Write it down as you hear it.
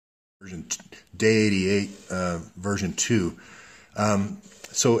Day 88, version 2.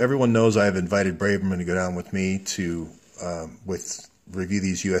 So everyone knows I have invited Braverman to go down with me to review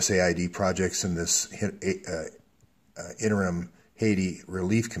these USAID projects in this interim Haiti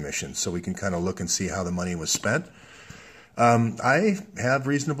Relief Commission, so we can kind of look and see how the money was spent. I have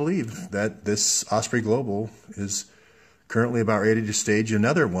reason to believe that this Osprey Global is currently about ready to stage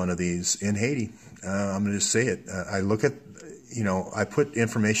another one of these in Haiti. I'm going to just say it. I put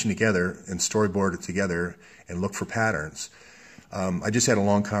information together and storyboard it together and look for patterns. I just had a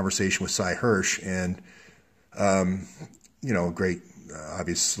long conversation with Cy Hirsch, and great,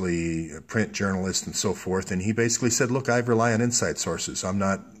 obviously print journalist and so forth. And he basically said, "Look, I rely on inside sources.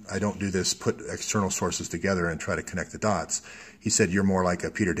 I don't do this, put external sources together and try to connect the dots." He said, "You're more like a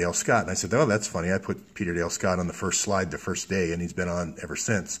Peter Dale Scott." And I said, "Oh, that's funny. I put Peter Dale Scott on the first slide the first day, and he's been on ever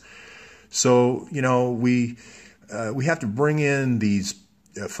since." So, we have to bring in these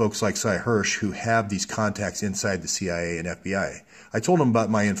folks like Cy Hirsch who have these contacts inside the CIA and FBI. I told him about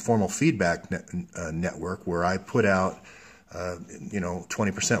my informal feedback network, where I put out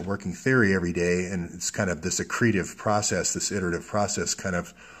 20% working theory every day, and it's kind of this accretive process, this iterative process, kind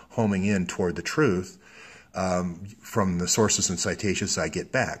of homing in toward the truth from the sources and citations I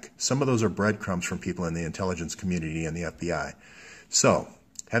get back. Some of those are breadcrumbs from people in the intelligence community and the FBI. So,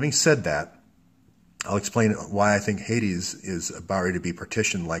 having said that, I'll explain why I think Haiti is about ready to be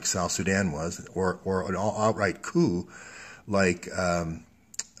partitioned like South Sudan was, or an outright coup like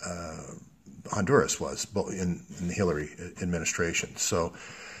Honduras was in the Hillary administration. So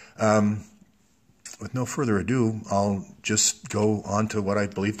with no further ado, I'll just go on to what I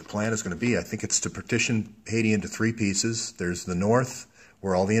believe the plan is going to be. I think it's to partition Haiti into three pieces. There's the north,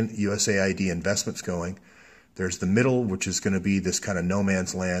 where all the USAID investment's going. There's the middle, which is going to be this kind of no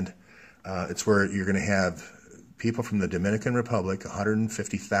man's land. It's where you're going to have people from the Dominican Republic,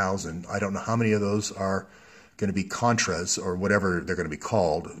 150,000. I don't know how many of those are going to be Contras or whatever they're going to be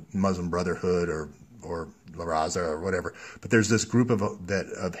called, Muslim Brotherhood or La Raza or whatever. But there's this group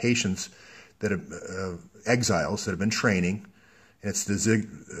of Haitians that have exiles that have been training. And it's the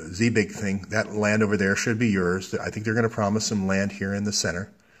Z-Big thing. That land over there should be yours. I think they're going to promise some land here in the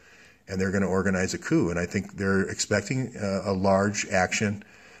center, and they're going to organize a coup. And I think they're expecting a large action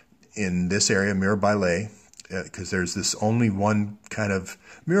in this area, Mirabalais, because there's this only one kind of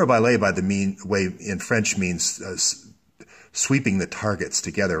Mirabalais, by the way in French, means sweeping the targets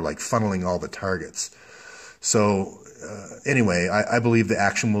together, like funneling all the targets. So anyway, I believe the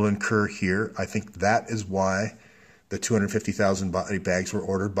action will occur here. I think that is why the 250,000 body bags were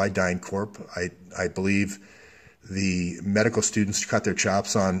ordered by DynCorp. I believe the medical students cut their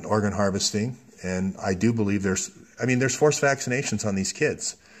chops on organ harvesting, and I do believe there's forced vaccinations on these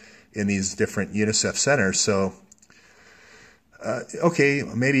kids in these different UNICEF centers. So, okay,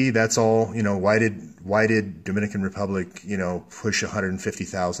 maybe that's all. Why did Dominican Republic, push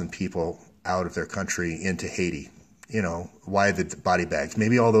 150,000 people out of their country into Haiti? Why the body bags?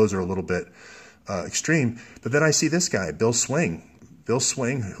 Maybe all those are a little bit extreme. But then I see this guy, Bill Swing,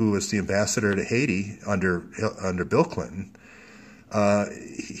 who was the ambassador to Haiti under Bill Clinton.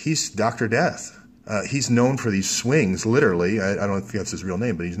 He's Dr. Death. He's known for these swings, literally. I don't think that's his real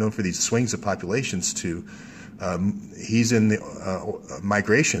name, but he's known for these swings of populations to, he's in the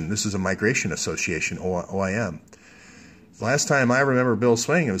migration. This is a migration association, OIM. The last time I remember Bill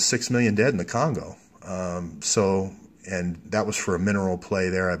Swing, it was 6 million dead in the Congo. And that was for a mineral play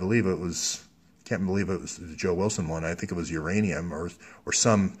there. I believe it was, can't believe it was the Joe Wilson one. I think it was uranium or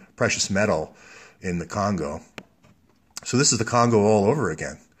some precious metal in the Congo. So this is the Congo all over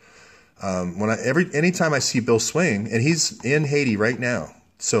again. Anytime I see Bill Swing, and he's in Haiti right now.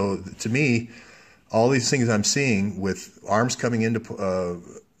 So to me, all these things I'm seeing with arms coming into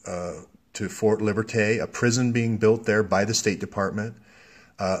to Fort Liberté, a prison being built there by the State Department,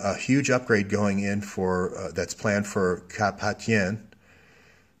 a huge upgrade going in for that's planned for Cap Haitien.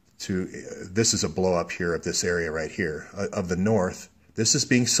 This is a blow up here of this area right here of the north. This is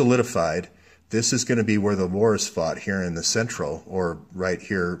being solidified. This is going to be where the war is fought, here in the central, or right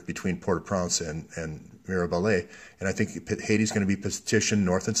here between Port-au-Prince and Mirabalais. And I think Haiti's going to be partitioned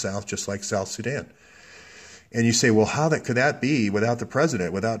north and south, just like South Sudan. And you say, well, could that be without the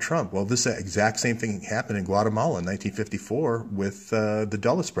president, without Trump? Well, this exact same thing happened in Guatemala in 1954 with the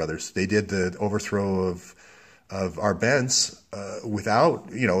Dulles brothers. They did the overthrow of Arbenz without,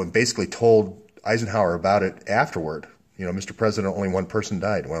 and basically told Eisenhower about it afterward. Mr. President, only one person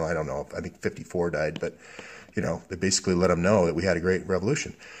died. Well, I don't know. I think 54 died, but, they basically let him know that we had a great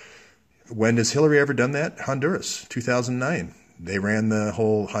revolution. When has Hillary ever done that? Honduras, 2009. they ran the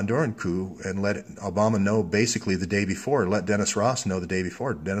whole Honduran coup and let Obama know basically the day before, let Dennis Ross know the day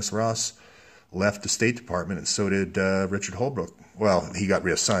before. Dennis Ross left the State Department, and so did Richard Holbrooke. Well, he got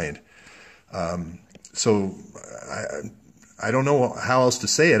reassigned. So I don't know how else to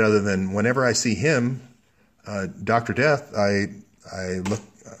say it other than whenever I see him, Dr. Death, I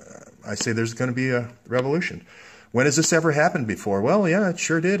say there's going to be a revolution. When has this ever happened before? Well, yeah, it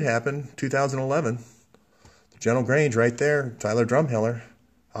sure did happen. 2011. General Grange right there, Tyler Drumheller,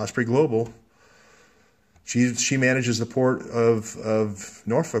 Osprey Global. She manages the port of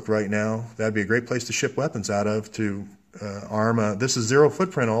Norfolk right now. That'd be a great place to ship weapons out of to arm. This is zero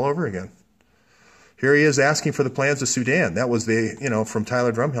footprint all over again. Here he is asking for the plans of Sudan. That was from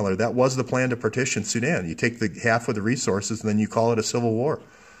Tyler Drumheller, that was the plan to partition Sudan. You take the half of the resources and then you call it a civil war.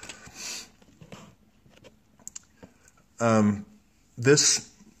 This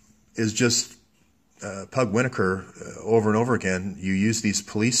is just Pug Winokur over and over again. You use these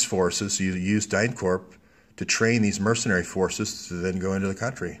police forces, you use DynCorp to train these mercenary forces to then go into the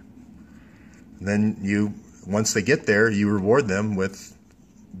country. And then once they get there, you reward them with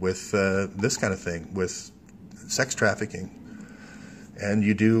this kind of thing, with sex trafficking, and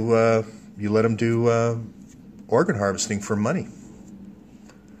you let them do organ harvesting for money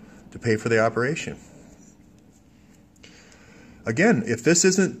to pay for the operation. Again, if this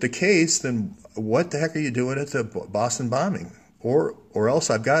isn't the case, then what the heck are you doing at the Boston bombing? Or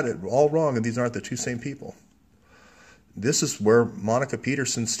else I've got it all wrong, and these aren't the two same people. This is where Monica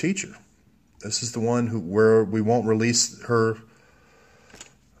Petersen's teacher. This is the one where we won't release her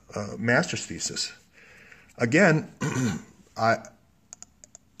master's thesis. Again,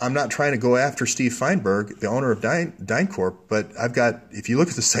 I'm not trying to go after Steve Feinberg, the owner of DynCorp, but if you look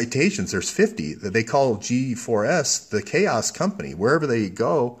at the citations, there's 50 that they call G4S the chaos company. Wherever they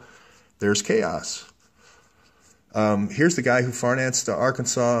go, there's chaos. Here's the guy who financed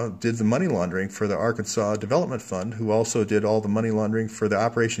Arkansas, did the money laundering for the Arkansas Development Fund, who also did all the money laundering for the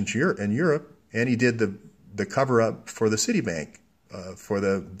operations in Europe, and he did the cover-up for the Citibank, for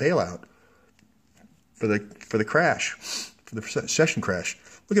the bailout, for the crash, for the recession crash.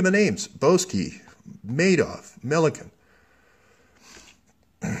 Look at the names: Boesky, Madoff, Milliken.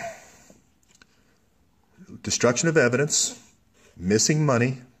 Destruction of evidence, missing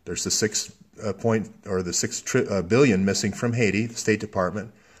money. There's the 6 billion missing from Haiti, the State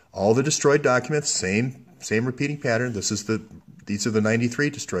Department. All the destroyed documents, same repeating pattern. These are the 93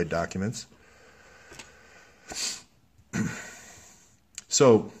 destroyed documents.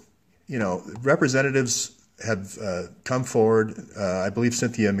 So, representatives have come forward. I believe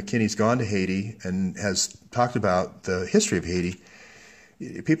Cynthia McKinney's gone to Haiti and has talked about the history of Haiti.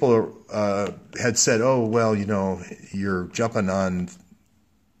 People had said, "Oh, well, you're jumping on,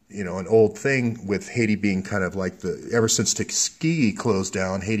 an old thing with Haiti being kind of like ever since Tuskegee closed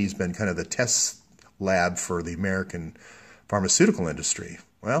down, Haiti's been kind of the test lab for the American pharmaceutical industry."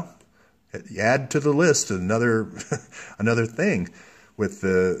 Well, add to the list another thing with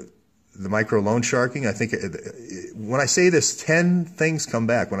the micro loan sharking. I think when I say this, 10 things come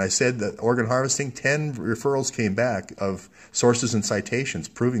back. When I said that organ harvesting, 10 referrals came back of sources and citations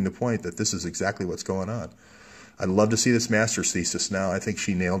proving the point that this is exactly what's going on. I'd love to see this master's thesis now. I think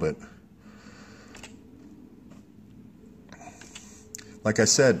she nailed it. Like I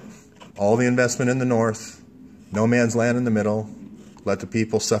said, all the investment in the north, no man's land in the middle, let the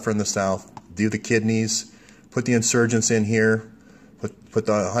people suffer in the south, do the kidneys, put the insurgents in here, put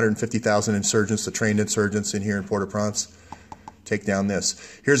the 150,000 insurgents, the trained insurgents in here in Port-au-Prince, take down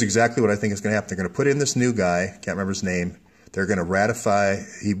this. Here's exactly what I think is going to happen. They're going to put in this new guy, can't remember his name. They're going to ratify,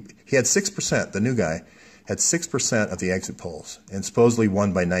 he had 6%, the new guy, had 6% of the exit polls and supposedly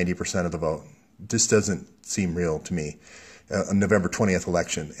won by 90% of the vote. This doesn't seem real to me. A November 20th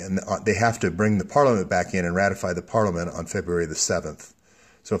election, and they have to bring the parliament back in and ratify the parliament on February the 7th.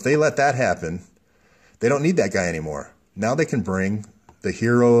 So if they let that happen, they don't need that guy anymore. Now they can bring the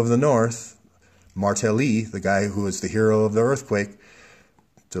hero of the North, Martelly, the guy who was the hero of the earthquake,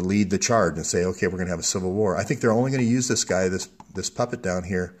 to lead the charge and say, okay, we're going to have a civil war. I think they're only going to use this guy, this puppet down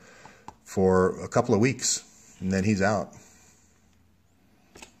here, for a couple of weeks, and then he's out.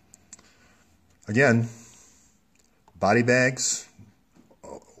 Again, body bags,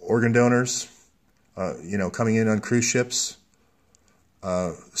 organ donors, coming in on cruise ships,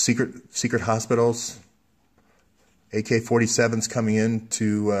 secret hospitals, AK-47s coming in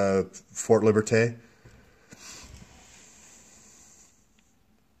to Fort Liberté.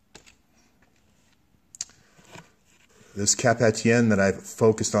 This Cap Haitien that I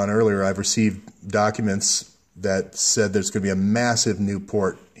focused on earlier, I've received documents that said there's going to be a massive new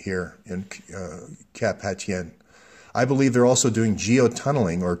port here in Cap Haitien. I believe they're also doing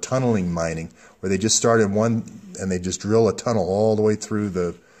geotunneling or tunneling mining, where they just start in one and they just drill a tunnel all the way through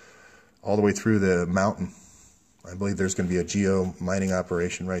the mountain. I believe there's going to be a geo mining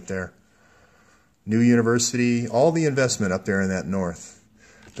operation right there. New university, all the investment up there in that north.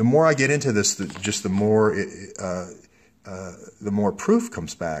 The more I get into this, the more proof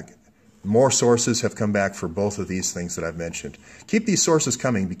comes back. More sources have come back for both of these things that I've mentioned. Keep these sources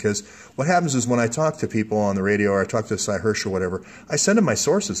coming, because what happens is when I talk to people on the radio or I talk to Cy Hirsch or whatever, I send them my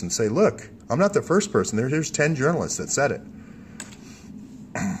sources and say, look, I'm not the first person. There's 10 journalists that said it.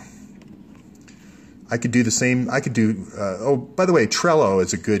 I could do the same. I could do, oh, by the way, Trello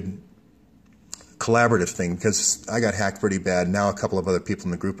is a good collaborative thing, because I got hacked pretty bad. Now a couple of other people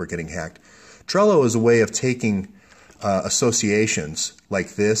in the group are getting hacked. Trello is a way of taking associations like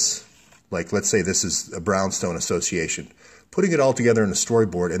this. Like, let's say this is a brownstone association, putting it all together in a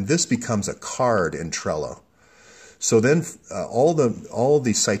storyboard, and this becomes a card in Trello. So then all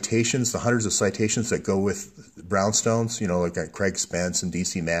these citations, the hundreds of citations that go with brownstones, you know, like Craig Spence and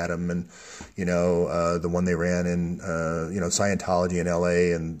DC Madam, and, you know, the one they ran in, you know, Scientology in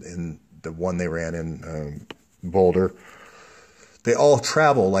LA, and the one they ran in Boulder. They all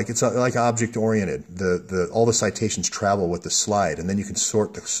travel like it's like object oriented. All the citations travel with the slide, and then you can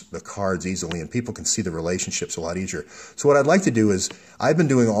sort the cards easily, and people can see the relationships a lot easier. So what I'd like to do is, I've been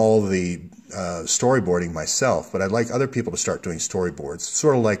doing all the storyboarding myself, but I'd like other people to start doing storyboards,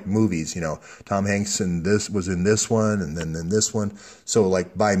 sort of like movies. You know, Tom Hanks was in this one, and then in this one. So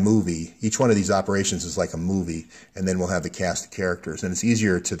like by movie, each one of these operations is like a movie, and then we'll have the cast of characters, and it's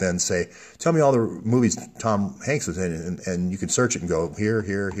easier to then say, tell me all the movies Tom Hanks was in, and you can search it and go here,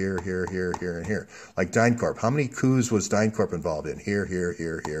 here, here, here, here, here, and here. Like DynCorp. How many coups was DynCorp involved in? Here, here,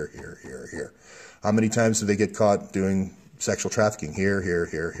 here, here, here, here, here. How many times did they get caught doing sexual trafficking? Here, here,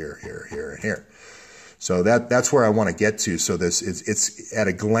 here, here, here, here, and here. So that's where I want to get to. So it's at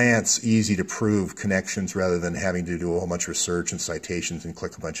a glance easy to prove connections rather than having to do a whole bunch of research and citations and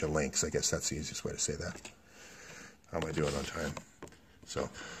click a bunch of links. I guess that's the easiest way to say that. How am I doing on time? So,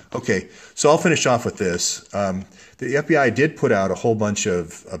 okay, so I'll finish off with this. The FBI did put out a whole bunch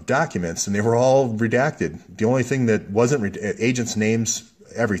of documents, and they were all redacted. The only thing that wasn't agents' names,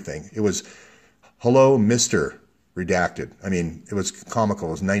 everything. It was, hello, Mr. redacted. I mean, it was comical.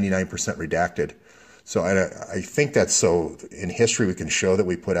 It was 99% redacted. So I think that's so in history we can show that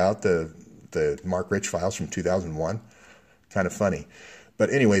we put out the Mark Rich files from 2001. Kind of funny. But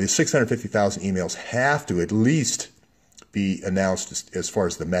anyway, the 650,000 emails have to at least be announced as far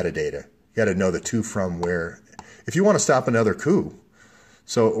as the metadata. You got to know the to, from, where. If you want to stop another coup,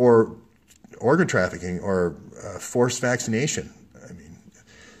 so, or organ trafficking, or forced vaccination. I mean,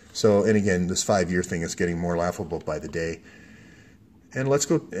 so, and again, this 5-year thing is getting more laughable by the day. And let's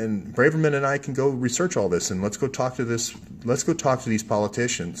go, and Braverman and I can go research all this, and let's go talk to these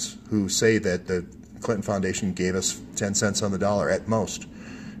politicians who say that the Clinton Foundation gave us 10 cents on the dollar at most.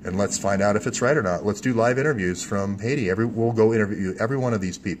 And let's find out if it's right or not. Let's do live interviews from Haiti. We'll go interview every one of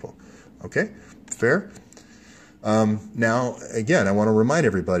these people. Okay? Fair? Now, again, I want to remind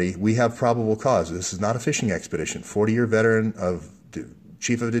everybody, we have probable cause. This is not a fishing expedition. 40-year veteran of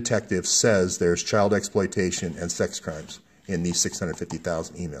chief of detectives says there's child exploitation and sex crimes in these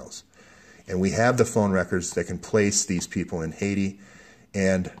 650,000 emails. And we have the phone records that can place these people in Haiti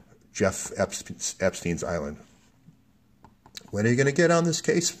and Jeff Epstein's island. When are you going to get on this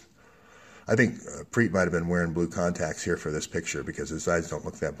case? I think Preet might have been wearing blue contacts here for this picture, because his eyes don't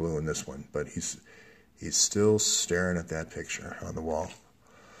look that blue in this one. But he's still staring at that picture on the wall.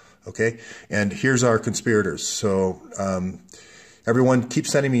 Okay? And here's our conspirators. So everyone keep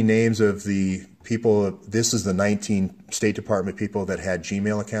sending me names of the people. This is the 19 State Department people that had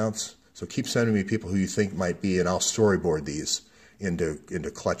Gmail accounts. So keep sending me people who you think might be, and I'll storyboard these into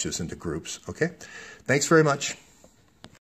clutches, into groups. Okay? Thanks very much.